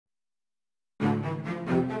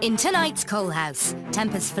In tonight's coal house,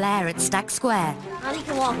 tempers flare at Stack Square. And he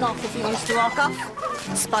can walk off if he wants to walk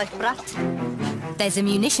off. Spike brat. There's a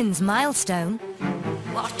munitions milestone.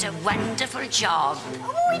 What a wonderful job.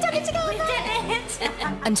 Oh, we did it together. We did it.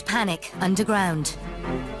 And panic underground.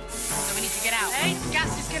 So we need to get out. Hey,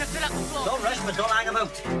 gas is going to fill up the floor. Don't rush, but don't hang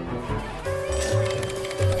about.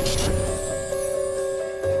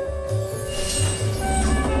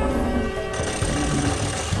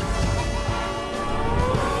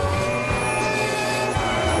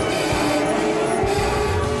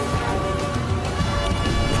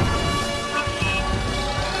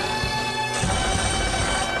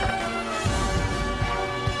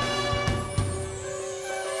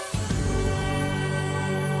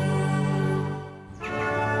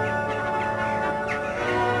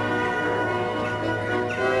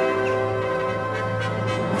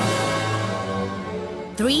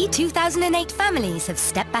 Three 2008 families have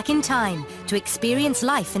stepped back in time to experience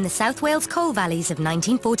life in the South Wales coal valleys of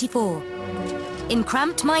 1944. In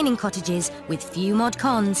cramped mining cottages with few mod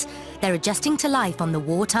cons, they're adjusting to life on the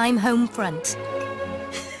wartime home front.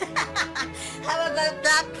 How about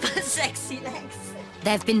that for sexy legs?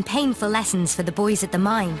 There have been painful lessons for the boys at the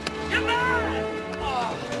mine.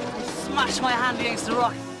 Oh, I smashed my hand against the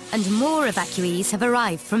rock. And more evacuees have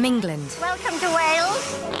arrived from England. Welcome to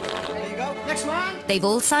Wales. There you go. Next one. They've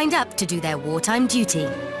all signed up to do their wartime duty.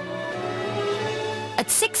 At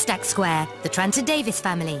 6 Stack Square, the Tranter Davis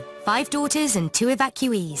family, 5 daughters and 2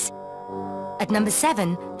 evacuees. At number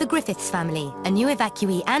 7, the Griffiths family, a new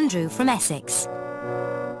evacuee Andrew from Essex.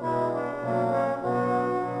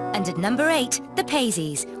 And at number 8, the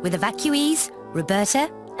Paiseys, with evacuees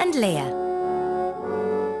Roberta and Leah.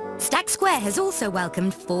 Stack Square has also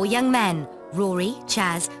welcomed 4 young men. Rory,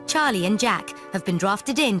 Chaz, Charlie and Jack have been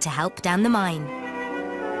drafted in to help down the mine.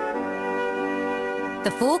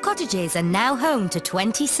 The 4 cottages are now home to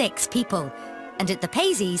 26 people. And at the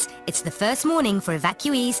Paiseys, it's the first morning for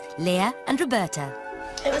evacuees Leah and Roberta.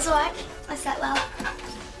 It was alright. I slept well.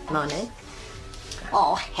 Morning.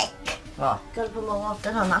 Oh, heck. Oh. Gotta put more water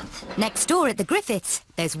on that. Next door at the Griffiths,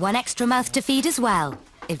 there's one extra mouth to feed as well.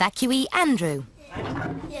 Evacuee Andrew.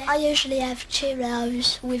 I usually have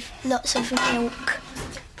Cheerios with lots of milk.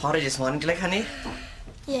 Porridge this morning, do you like honey?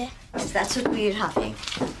 Yeah. That's what we're having.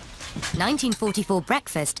 1944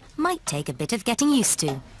 breakfast might take a bit of getting used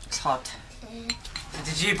to. It's hot.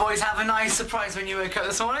 Did you boys have a nice surprise when you woke up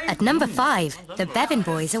this morning? At number 5, the Bevan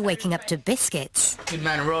boys are waking up to biscuits. Good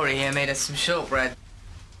man Rory here made us some shortbread.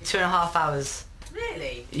 2.5 hours.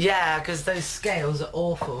 Really? Yeah, because those scales are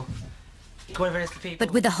awful. Whatever it is to people.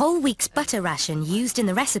 But with a whole week's butter ration used in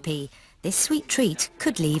the recipe, this sweet treat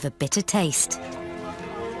could leave a bitter taste.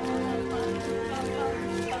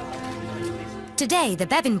 Today, the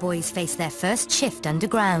Bevan boys face their first shift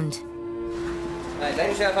underground. Right, line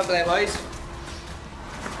yourself up there, boys.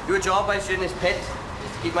 Your job whilst you're in this pit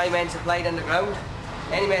is to keep my men supplied underground.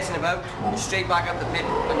 Any messing about, straight back up the pit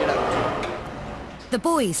when you're out. The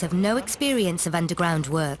boys have no experience of underground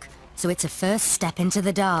work, so it's a first step into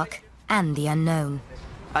the dark and the unknown.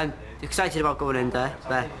 I'm excited about going in there,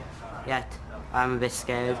 but yet I'm a bit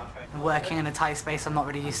scared. Working in a tight space I'm not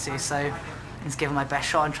really used to, so I'm just giving my best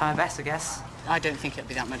shot and try my best, I guess. I don't think it'll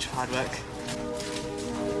be that much hard work.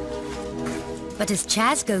 But as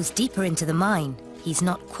Chaz goes deeper into the mine, he's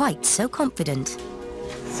not quite so confident.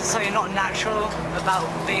 So you're not natural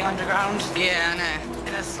about being underground? Yeah, I know.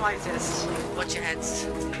 In the slightest. Watch your heads.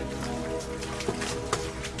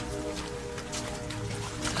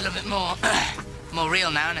 A little bit more real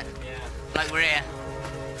now, isn't it? Yeah. Like we're here.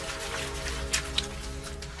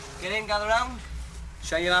 Get in, gather round.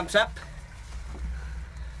 Shine your lamps up.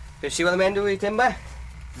 You see what the men do with timber?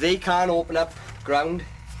 They can't open up ground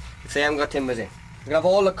if they haven't got timbers in. We can have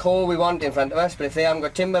all the coal we want in front of us, but if they haven't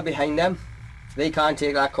got timber behind them, they can't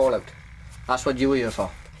take that coal out. That's what you're here for.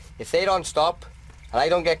 If they don't stop, and I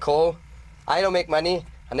don't get coal, I don't make money,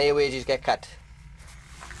 and their wages get cut.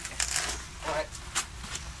 All right.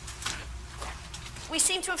 We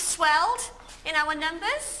seem to have swelled in our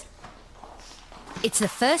numbers. It's the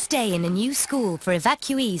first day in a new school for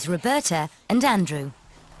evacuees Roberta and Andrew.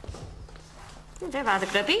 They're rather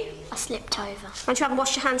grubby. I slipped over. And you haven't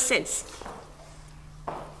washed your hands since.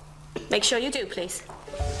 Make sure you do, please.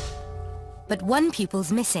 But one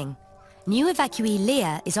pupil's missing. New evacuee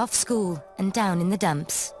Leah is off school and down in the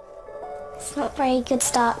dumps. It's not a very good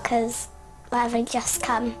start because I've only just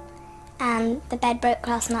come and the bed broke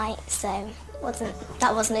last night, so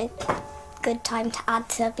that wasn't a good time to add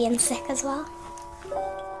to being sick as well.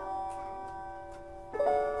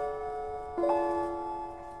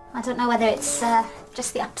 I don't know whether it's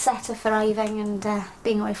just the upset of arriving and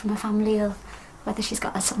being away from my family, or Whether she's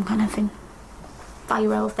got some kind of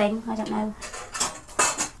viral thing, I don't know.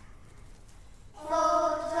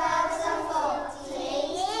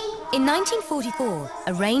 In 1944,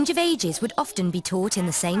 a range of ages would often be taught in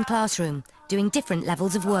the same classroom, doing different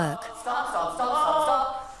levels of work.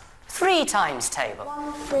 Stop. 3 times table.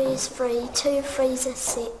 1 3 is 3, 2 3s are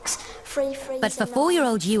 6, 3 3s But for are 9,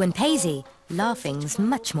 4-year-old Ewan Paisley, laughing's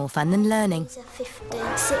much more fun than learning. 3s are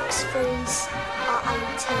 15, 6 3s are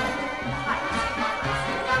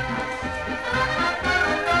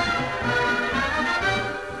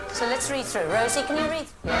 18. So let's read through. Rosie, can you read?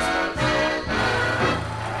 Yes, please.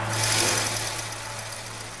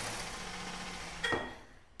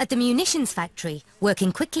 At the munitions factory,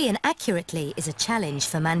 working quickly and accurately is a challenge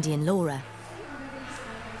for Mandy and Laura.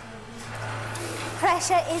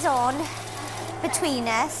 Pressure is on between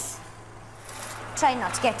us. Try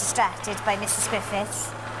not to get distracted by Mrs. Griffiths.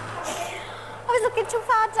 I was looking too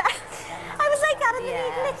far down. I was like that in the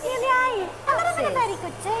needle in the eye. I'm not having a very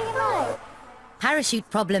good day, am I? Parachute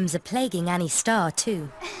problems are plaguing Annie Starr too.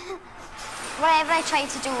 Whatever I try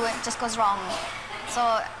to do, it just goes wrong.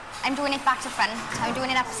 So I'm doing it back to front, I'm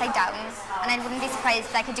doing it upside down, and I wouldn't be surprised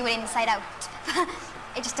if I could do it inside out.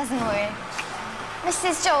 It just doesn't work.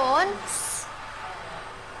 Mrs. Jones.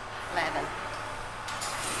 11.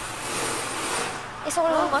 It's all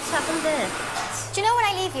over. What's happened there? Do you know when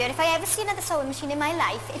I leave here, if I ever see another sewing machine in my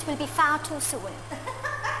life, it will be far too soon.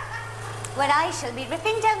 Where I shall be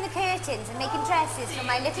ripping down the curtains and making dresses for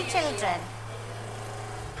my little children.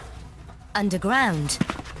 Underground,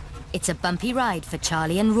 it's a bumpy ride for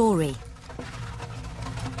Charlie and Rory.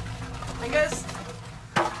 Fingers.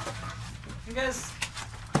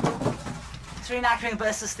 It's really knackering, but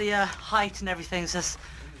it's just the height and everything. It's just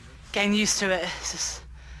getting used to it. It's just...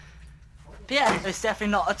 But yeah, it's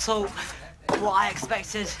definitely not at all what I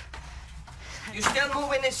expected. You still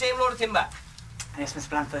moving the same load of timber? Yes, Mr.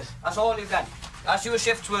 Blanford. That's all you've done. That's your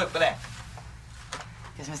shift's work, but there.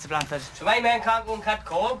 Yes, Mr. Blanford. So my men can't go and cut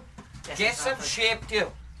coal. Yes, Get Mr. some Blanford. shape to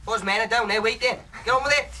you. Those men are down there waiting. Get on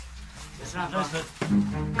with it. Mr. Blanford.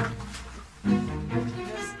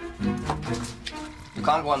 You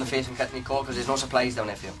can't go on the face and cut any coal because there's no supplies down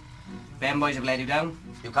there for you. Them boys have let you down.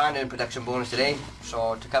 You can't earn production bonus today,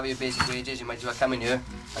 so to cover your basic wages, you might as well come in here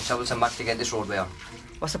and shovel some muck to get this roadway on.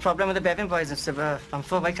 What's the problem with the Bevan boys, Mr.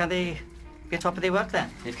 Bamford? Why can't they be on top of their work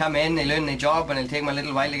then? They've come in, they learn their job, and it'll take them a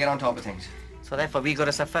little while to get on top of things. So therefore we got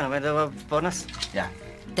to suffer with the bonus? Yeah.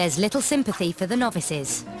 There's little sympathy for the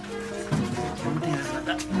novices.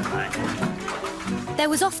 There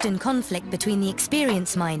was often conflict between the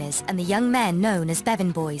experienced miners and the young men known as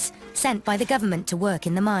Bevan boys, sent by the government to work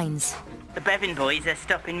in the mines. The Bevan boys are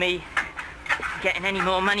stopping me getting any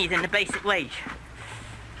more money than the basic wage.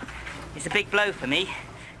 It's a big blow for me,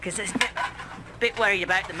 because I'm a bit worried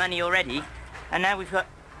about the money already, and now we've got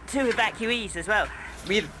 2 evacuees as well.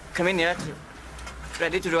 We've come in here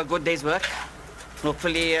ready to do a good day's work,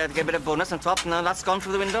 hopefully get a bit of bonus on top, and that's gone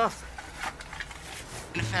through the window.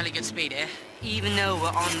 In a fairly good speed here, even though we're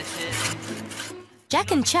on the turn.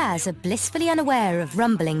 Jack and Chaz are blissfully unaware of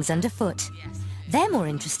rumblings underfoot. They're more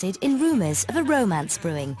interested in rumours of a romance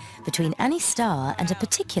brewing between Annie Starr and a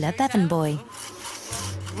particular Bevan boy.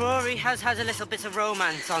 Rory has had a little bit of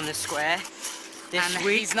romance on the square this And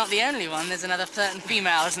week. he's not the only one. There's another certain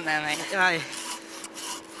female, isn't there, mate? Aye.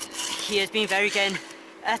 He has been very again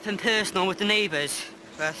up and personal with the neighbours,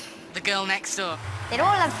 but The girl next door. They're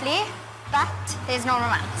all lovely, but there's no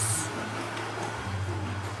romance.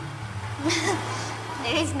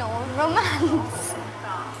 There is no romance.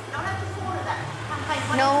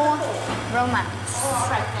 No romance.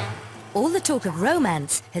 All the talk of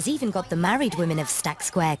romance has even got the married women of Stack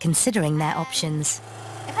Square considering their options.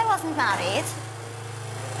 If I wasn't married,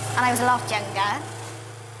 and I was a lot younger...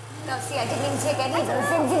 No, see, I didn't even take any of those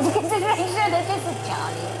things into consideration. It's just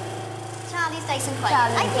Charlie. Charlie's nice and quiet.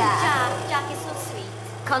 Charlie, I think yeah. Jack is so sweet.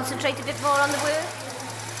 Concentrate a bit more on the work.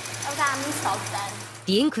 Oh, Annie's fault then.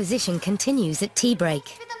 The Inquisition continues at tea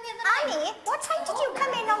break. Annie, what time did you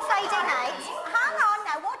come in on Friday night? Hang on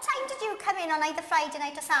now, what time did you come in on either Friday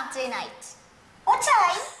night or Saturday night? What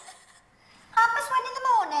time? 1:30 in the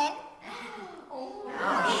morning?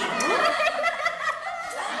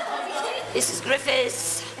 Mrs.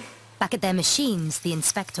 Griffiths. Back at their machines, the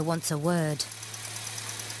inspector wants a word.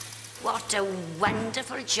 What a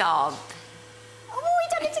wonderful job. Oh, we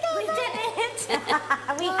done it together. We did it.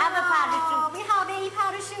 We have a parachute. We have a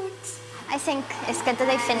parachute. I think it's good that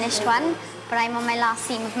they finished one, but I'm on my last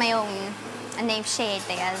seam of my own, and they've shared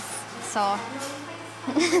theirs, so...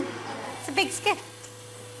 It's a big skirt.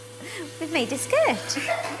 We've made a skirt.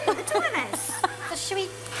 The two of us. The Shall we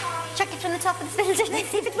chuck it from the top of the building and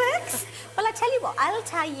see if it works? Well, I tell you what, I'll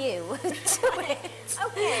tie you to it.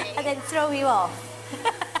 Okay. And then throw you off.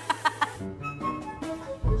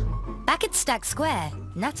 Back at Stack Square,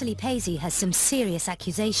 Natalie Paisley has some serious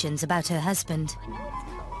accusations about her husband.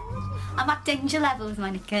 I'm at danger level with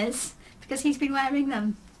my knickers because he's been wearing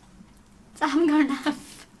them. So I haven't got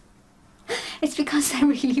enough. It's because they're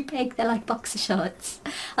really big, they're like boxer shorts.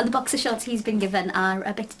 And the boxer shorts he's been given are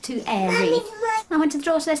a bit too airy. I went to the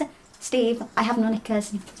drawer and I said, Steve, I have no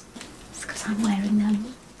knickers. It's because I'm wearing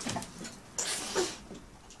them.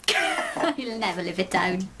 He'll never live it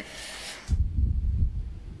down.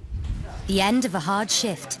 The end of a hard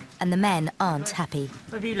shift, and the men aren't happy.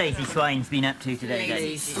 What have you lazy swines been up to today, guys?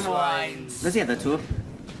 Lazy swines. Where's the other two?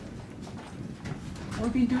 What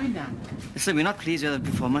have you been doing then? Listen, we're not pleased with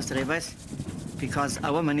the performance today, boys. Because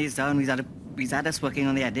our money's down, he's had us working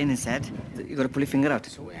on the heading instead. You got to pull your finger out.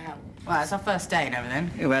 So, well, it's our first day and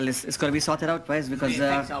everything. Well, it's got to be sorted out, boys, because...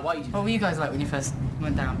 What were you guys like when you first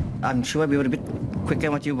went down? I'm sure we were a bit quicker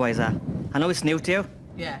than what you boys are. I know it's new to you.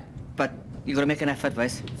 Yeah. But you got to make an effort,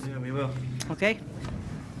 boys. Yeah, we will. Okay?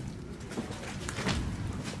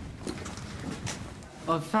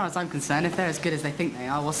 Well, as far as I'm concerned, if they're as good as they think they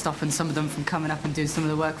are, what's stopping some of them from coming up and doing some of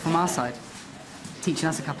the work from our side? Teaching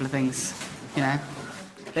us a couple of things, you know?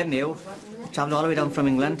 They're new. Travelled all the way down from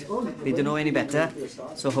England. They don't know any better.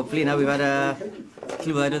 So hopefully now we've had a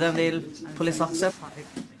little word with them, they'll pull their socks up.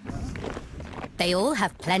 They all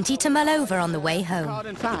have plenty to mull over on the way home. Hard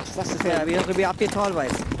and fast, that's the thing. We're not going to be happy at all,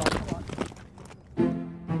 boys.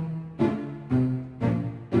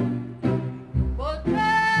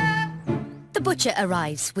 The butcher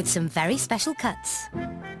arrives with some very special cuts.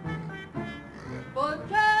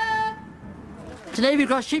 Today we've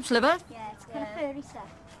got sheep's liver, Yeah, it's kind of furry stuff.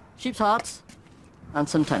 sheep's hearts, and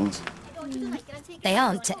some tongues. They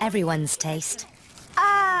aren't to everyone's taste.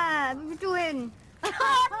 Ah, what are you doing?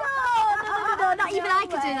 Oh, no, not even I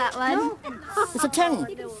could do that one. It's a tongue.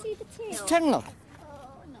 You can see the tail. It's a tongue, look.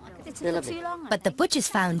 It's a little too long. But the butcher's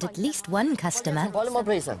found at least one customer. Boil them up,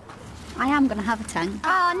 please, then. I am going to have a tongue.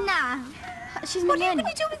 Oh, nah. She's What are you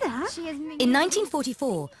going to do with that? She is In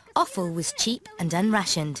 1944, offal was cheap and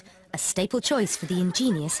unrationed, a staple choice for the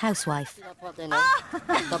ingenious housewife.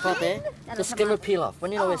 That part there, the skin will peel off.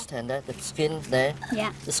 When you know it's tender, the skin there,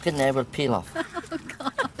 Yeah. the skin there will peel off. Oh,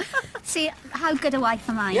 God. See, how good a wife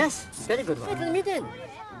am I? Yes, very good one.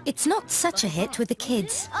 It's not such a hit with the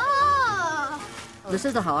kids. Oh! This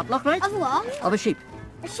is the heart, look, right? Of what? Of a sheep.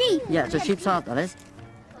 A sheep? Yeah, it's a sheep's heart, that is.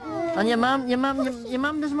 And your mum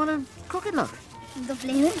doesn't want to cook it, look.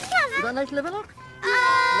 Lovely. You got a nice liver, look.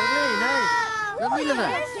 Oh! Lovely liver.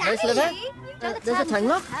 Nice liver. There's a tongue,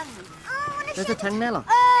 look. There's a tongue there, look.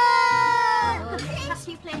 Oh!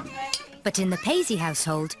 But in the Paisley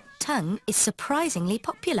household, tongue is surprisingly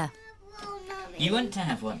popular. You want to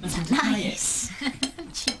have one? Nice.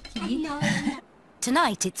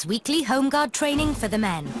 Tonight, it's weekly home guard training for the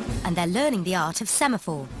men, and they're learning the art of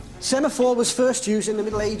semaphore. Semaphore was first used in the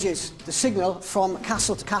Middle Ages to signal from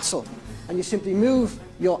castle to castle. And you simply move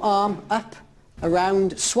your arm up,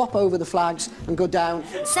 around, swap over the flags and go down.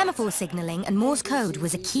 Semaphore signalling and Morse code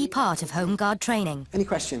was a key part of home guard training. Any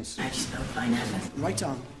questions? I just spelled pineapple. Right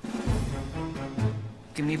on.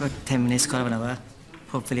 Give me about 10 minutes, quarter of an hour.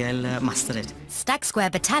 Hopefully I'll master it. Stack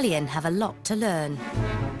Square Battalion have a lot to learn.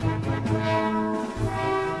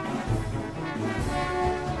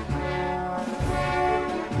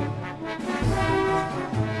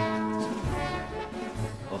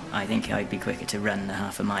 I think I'd be quicker to run the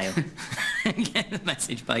half a mile. Get the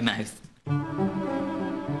message by mouth.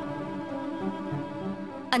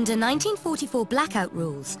 Under 1944 blackout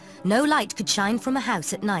rules, no light could shine from a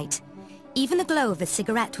house at night. Even the glow of a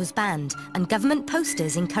cigarette was banned, and government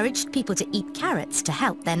posters encouraged people to eat carrots to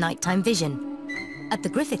help their nighttime vision. At the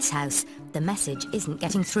Griffiths house, the message isn't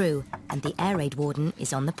getting through, and the air raid warden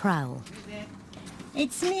is on the prowl.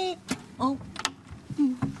 It's me. Oh.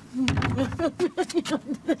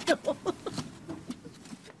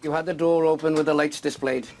 You had the door open with the lights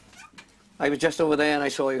displayed. I was just over there and I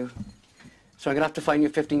saw you. So I'm going to have to fine you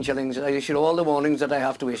 15 shillings. I issued all the warnings that I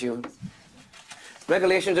have to issue.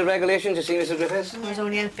 Regulations are regulations, you see, Mrs. Griffiths? I was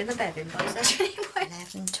only helping the bedding boys.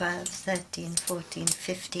 11, 12, 13, 14,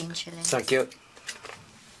 15 shillings. Thank you.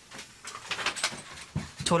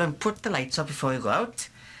 Told him, put the lights up before you go out.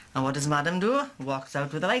 And what does madam do? Walks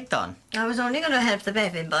out with the light on. I was only going to help the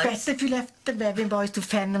bedding boys. Best if you left the bedding boys to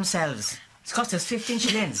fend themselves. It's cost us 15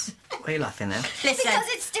 shillings. Why are you laughing now? Listen, Because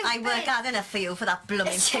it's stupid. I work hard enough for you for that blooming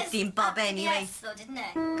It's just 15 bob anyway. Yes, though, didn't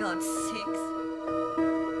it? God's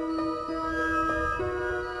sakes.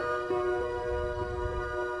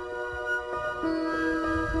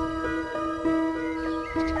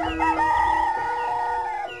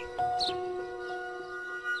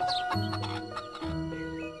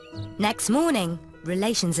 Next morning,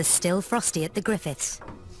 relations are still frosty at the Griffiths.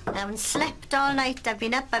 I haven't slept all night. I've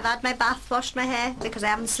been up, I've had my bath, washed my hair because I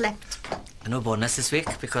haven't slept. No bonus this week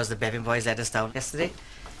because the Bevan boys let us down yesterday.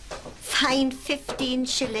 Fined 15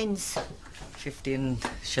 shillings. 15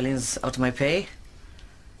 shillings out of my pay.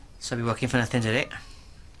 So I'll be working for nothing today.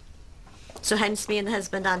 So hence me and the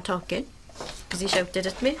husband aren't talking, because he shouted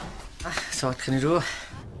at me. So what can you do?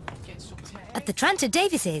 At the Tranter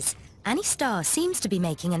Davises, Annie Starr seems to be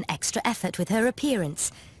making an extra effort with her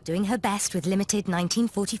appearance, doing her best with limited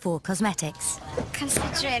 1944 cosmetics.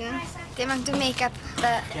 Considering the amount of makeup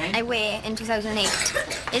that I wear in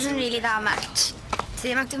 2008 isn't really that much. So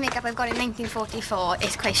the amount of makeup I've got in 1944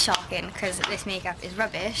 is quite shocking because this makeup is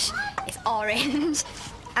rubbish. It's orange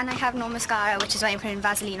and I have no mascara, which is why I'm putting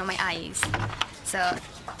Vaseline on my eyes. So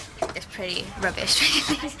it's pretty rubbish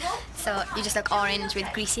really. So you just look orange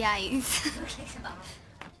with greasy eyes.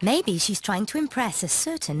 Maybe she's trying to impress a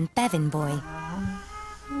certain Bevan boy.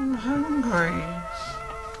 I'm hungry.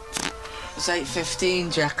 It's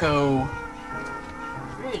 8:15, Jacko.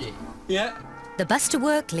 Really? Yeah. The bus to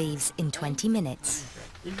work leaves in 20 minutes.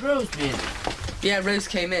 Did Rose be in? Yeah, Rose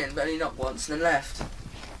came in, but only knocked once and then left.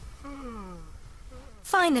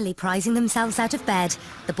 Finally prizing themselves out of bed,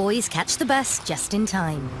 the boys catch the bus just in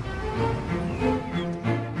time.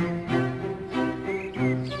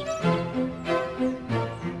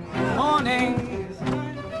 Morning!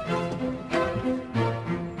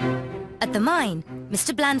 At the mine,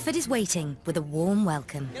 Mr. Blandford is waiting with a warm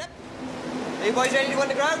welcome. Are you boys ready to go on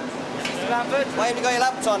the ground? Mr. Blandford? Why haven't you got your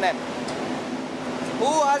lamps on then?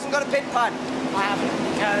 Who hasn't got a pit pan? I haven't,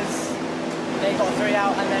 because they got 3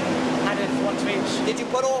 out and then added 1 to each. Did you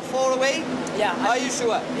put all 4 away? Yeah. Are you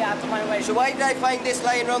sure? Yeah, I put mine away. So why did I find this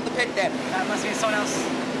lying around the pit then? That must be someone else.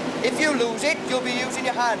 If you lose it, you'll be using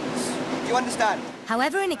your hands. Do you understand?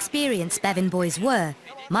 However inexperienced Bevan boys were,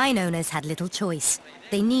 mine owners had little choice.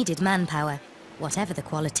 They needed manpower, whatever the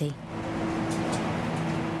quality.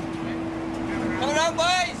 Come around,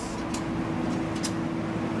 boys!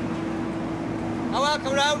 Now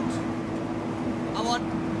welcome round. I want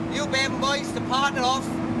you Bevan boys to partner off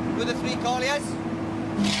with the 3 colliers.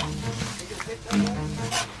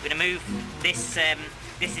 We're going to move this,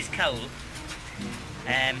 this is coal.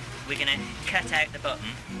 We're going to cut out the bottom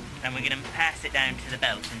and we're going to pass it down to the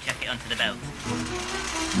belt and chuck it onto the belt.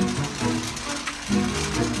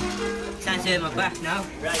 Can't do my back now.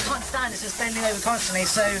 Right. I can't stand, it's just bending over constantly,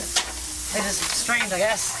 so they're just strained, I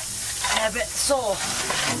guess. And a bit sore.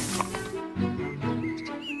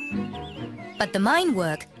 But the mine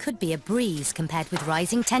work could be a breeze compared with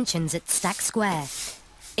rising tensions at Stack Square.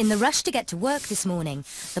 In the rush to get to work this morning,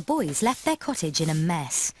 the boys left their cottage in a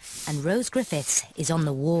mess, and Rose Griffiths is on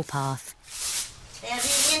the warpath. They're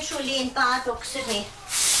really and truly in bad books with me.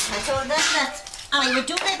 I told them that I would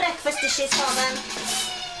do their breakfast dishes for them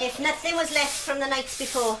if nothing was left from the nights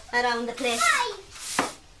before around the place.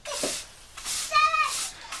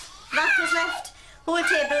 That was left, whole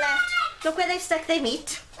table left. Look where they've stuck their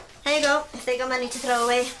meat. There you go, if they got money to throw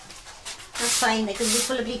away. That's fine, they could be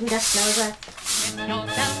full of bleeding dust now as well.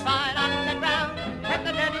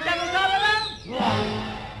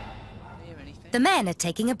 The men are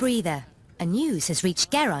taking a breather, and news has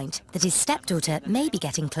reached Geraint that his stepdaughter may be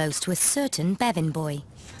getting close to a certain Bevan boy.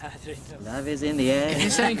 Love is in the air. If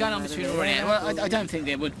there's something going on between Rory and well, I don't think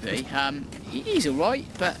there would be. He's all right,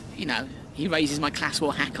 but, you know, he raises my class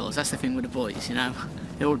war hackles. That's the thing with the boys, you know.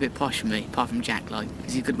 They're all a bit posh for me, apart from Jack, like,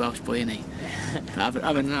 because he's a good Welsh boy, isn't he? But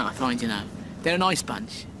other than that, I find, you know, they're a nice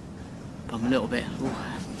bunch. But I'm a little bit... Ooh.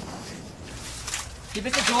 Did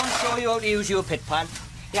Mr. Jones show you how to use your pit pan?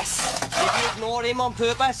 Yes. Did you ignore him on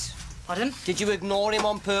purpose? Pardon? Did you ignore him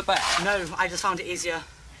on purpose? No, I just found it easier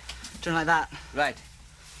doing like that. Right.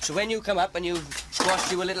 So when you come up and you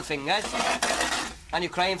squash your little fingers and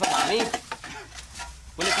you're crying for money,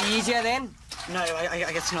 will it be easier then? No,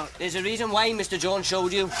 I guess not. There's a reason why Mr. Jones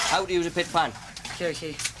showed you how to use a pit pan.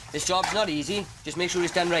 Okay. This job's not easy. Just make sure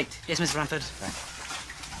it's done right. Yes, Mr. Blandford. Right.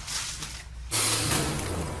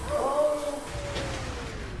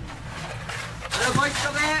 Hello, boys.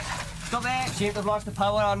 Stop there. Stop there. Seem to have lost the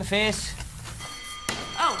power on the face.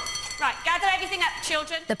 Oh, right. Gather everything up,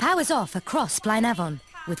 children. The power's off across Blaenavon,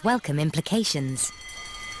 with welcome implications.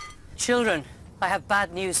 Children, I have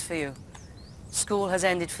bad news for you. School has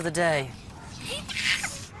ended for the day.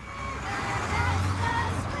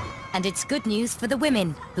 And it's good news for the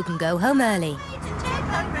women, who can go home early.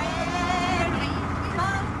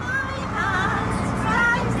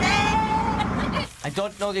 I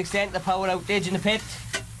don't know the extent of the power outage in the pit.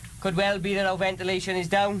 Could well be that our ventilation is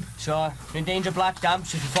down, so we're in danger of black damp,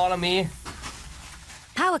 so if you follow me.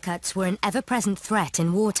 Power cuts were an ever-present threat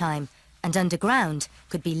in wartime, and underground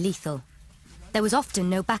could be lethal. There was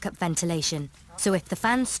often no backup ventilation, so if the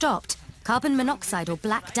fans stopped, carbon monoxide or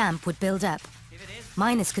black damp would build up.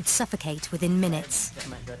 Miners could suffocate within minutes.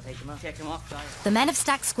 The men of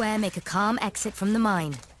Stack Square make a calm exit from the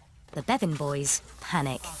mine. The Bevan boys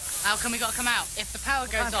panic. How come we got to come out? If the power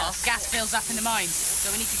goes off, gas builds up in the mines,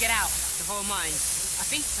 so we need to get out. The whole mine? I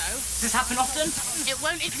think so. Does this happen often? It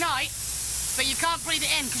won't ignite, but you can't breathe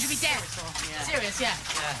it in because you'll be dead. Yeah. Serious, yeah.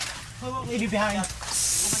 We won't leave you behind. Oh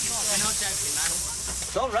my God, we're not joking, man.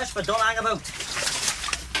 Don't rush, but don't hang about.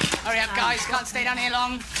 Hurry up, guys. Can't stay down here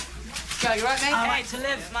long. Go, you right, mate? All right to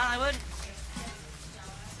live, man, I would.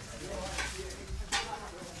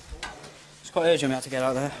 It's quite urgent we had to get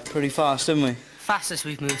out there. Pretty fast, didn't we? Fastest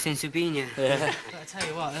we've moved since we've been here. Yeah. I tell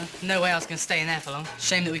you what, no way I was going to stay in there for long.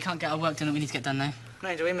 Shame that we can't get our work done that we need to get done now.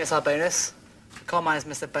 No, do we miss our bonus? Coal miners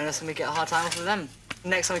miss their bonus and we get a hard time off of them.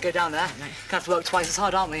 Next time we go down there, we're going to have to work twice as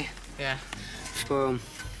hard, aren't we? Yeah. Squirrel.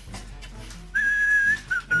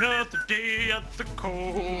 Another day at the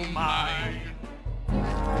coal mine.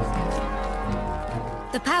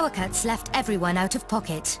 The power cuts left everyone out of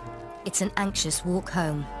pocket. It's an anxious walk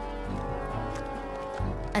home.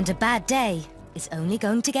 And a bad day is only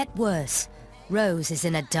going to get worse. Rose is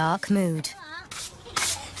in a dark mood.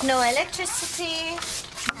 No electricity.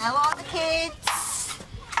 How are the kids?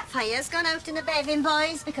 Fire's gone out in the Bevan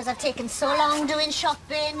boys because I've taken so long doing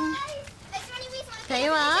shopping. There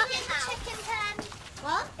you are.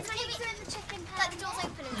 What?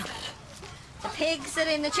 The pigs are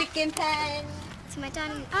in the chicken pen. It's my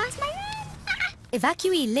dad. Oh, it's my dad.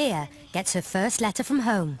 Evacuee Leah gets her first letter from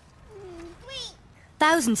home.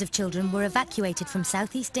 Thousands of children were evacuated from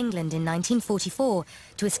southeast England in 1944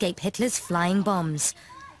 to escape Hitler's flying bombs.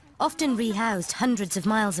 Often rehoused hundreds of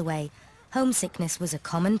miles away, homesickness was a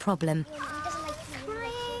common problem.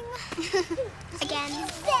 Crying. Again.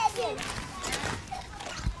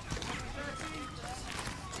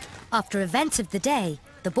 After events of the day,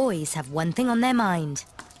 the boys have one thing on their mind: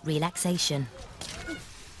 relaxation.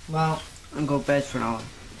 Well, I'm going to bed for an hour.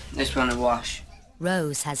 Just want to wash.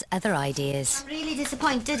 Rose has other ideas. I'm really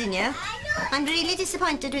disappointed in you. I'm really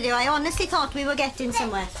disappointed with you. I honestly thought we were getting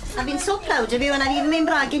somewhere. I've been so proud of you and I've even been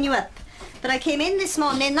bragging you up. But I came in this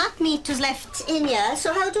morning, that meat was left in here,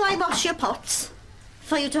 so how do I wash your pots?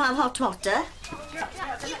 For you to have hot water?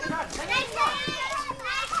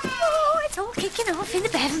 Oh, it's all kicking off in the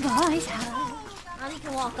Bevan boys' house. And he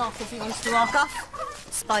can walk off if he wants to walk off.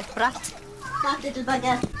 Spoilt brat. That little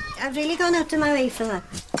bugger. I've really gone out of my way for that.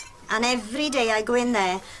 And every day I go in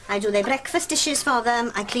there, I do their breakfast dishes for them,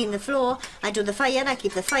 I clean the floor, I do the fire, I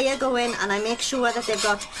keep the fire going, and I make sure that they've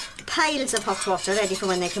got piles of hot water ready for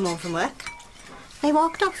when they come home from work. They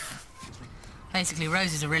walked off. Basically,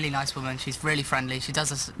 Rose is a really nice woman. She's really friendly. She does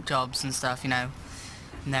us jobs and stuff, you know.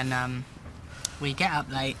 And then we get up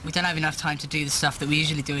late. We don't have enough time to do the stuff that we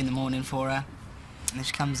usually do in the morning for her. And then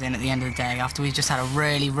she comes in at the end of the day after we've just had a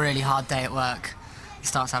really, really hard day at work and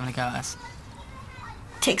starts having a go at us.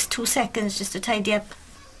 Takes 2 seconds just to tidy up.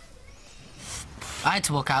 I had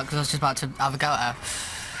to walk out because I was just about to have a go at her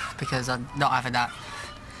because I'm not having that.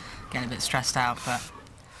 Getting a bit stressed out, but...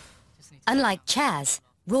 Unlike Chaz,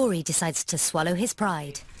 Rory decides to swallow his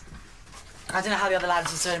pride. I don't know how the other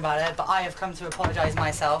lads are feeling about it, but I have come to apologise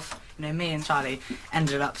myself. You know, me and Charlie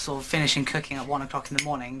ended up sort of finishing cooking at 1 o'clock in the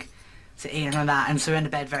morning to eat and that, and so we went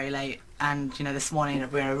to bed very late. And, you know, this morning we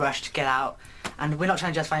were in a rush to get out. And we're not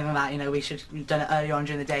trying to justify anything like that, you know, we should have done it earlier on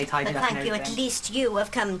during the day, tidied up and Thank you, everything. at least you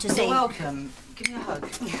have come to say... You're welcome. Give me a hug.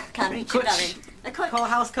 Can't reach you, darling. A coach. Call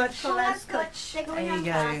house coach. Call house coach. There you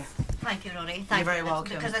go. Thank you, Rory. You're very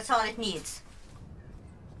welcome. Because that's all it needs.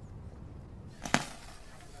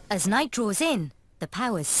 As night draws in, the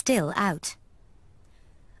power's still out.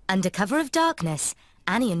 Under cover of darkness,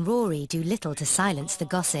 Annie and Rory do little to silence the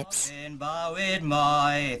gossips.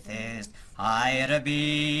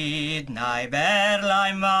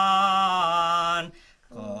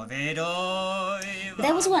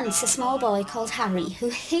 There was once a small boy called Harry who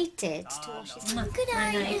hated to wash his hands. Good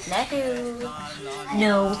night. Love you.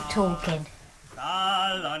 No talking.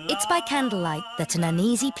 It's by candlelight that an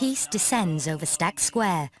uneasy peace descends over Stack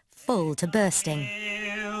Square, full to bursting.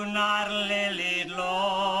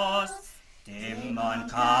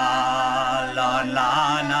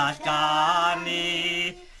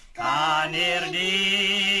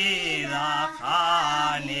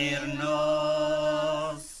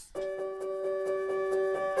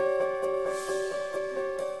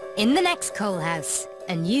 In the next coal house,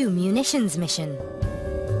 a new munitions mission.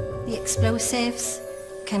 The explosives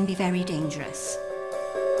can be very dangerous.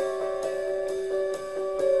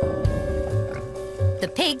 The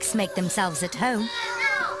pigs make themselves at home.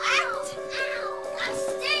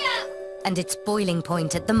 And it's boiling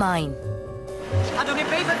point at the mine. I don't get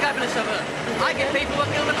paid for grabbing a supper. I get paid for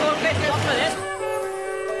working on the cold business. What's for this?